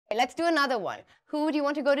Let's do another one. Who do you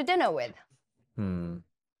want to go to dinner with?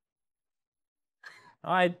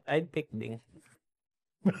 I'd pick Ding.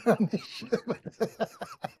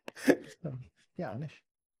 Yeah, Anish.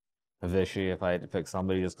 Vishy, if I had to pick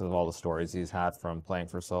somebody, just because of all the stories he's had from playing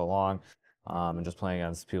for so long, and just playing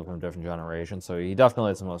against people from different generations. So he definitely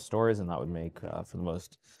has the most stories, and that would make for the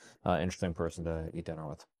most interesting person to eat dinner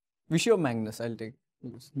with. Vishy or Magnus, I'll take.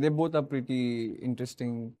 They both are pretty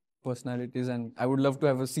interesting personalities, and I would love to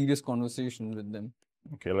have a serious conversation with them.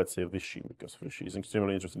 Okay, let's say Vishy, because Vishy is an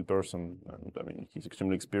extremely interesting person, and I mean, he's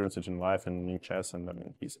extremely experienced in life and in chess, and I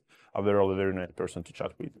mean, he's overall a very nice person to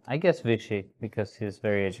chat with. I guess Vishy, because he's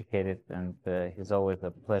very educated and he's always a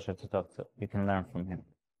pleasure to talk to. You can learn from him.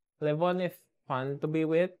 Levon is fun to be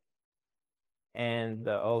with, and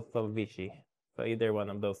also Vishy. So either one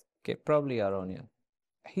of those. Okay, probably Aronian.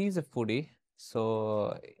 He's a foodie,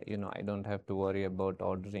 so I don't have to worry about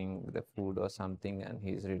ordering the food or something, and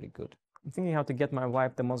he's really good. I'm thinking how to get my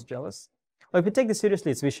wife the most jealous. Well, if you take this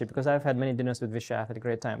seriously, it's Vishy, because I've had many dinners with Vishy. I've had a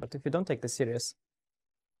great time. But if you don't take this serious,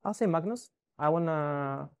 I'll say Magnus. I want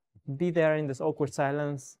to be there in this awkward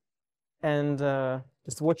silence and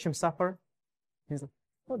just watch him suffer. He's like,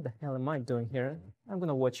 what the hell am I doing here? I'm going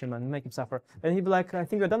to watch him and make him suffer. And he'd be like, I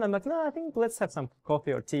think you're done. I'm like, no, I think let's have some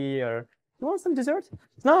coffee or tea or... You want some dessert?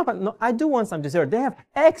 No, I do want some dessert. They have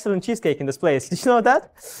excellent cheesecake in this place. Did you know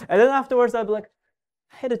that? And then afterwards, I'd be like,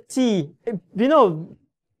 I had a tea.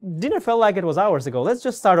 Dinner felt like it was hours ago. Let's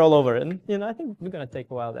just start all over. And, I think we're going to take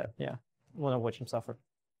a while there. Yeah, I want to watch him suffer.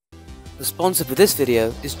 The sponsor for this video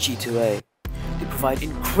is G2A. They provide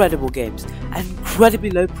incredible games at incredibly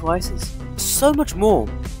low prices. So much more.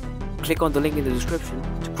 Click on the link in the description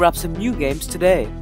to grab some new games today.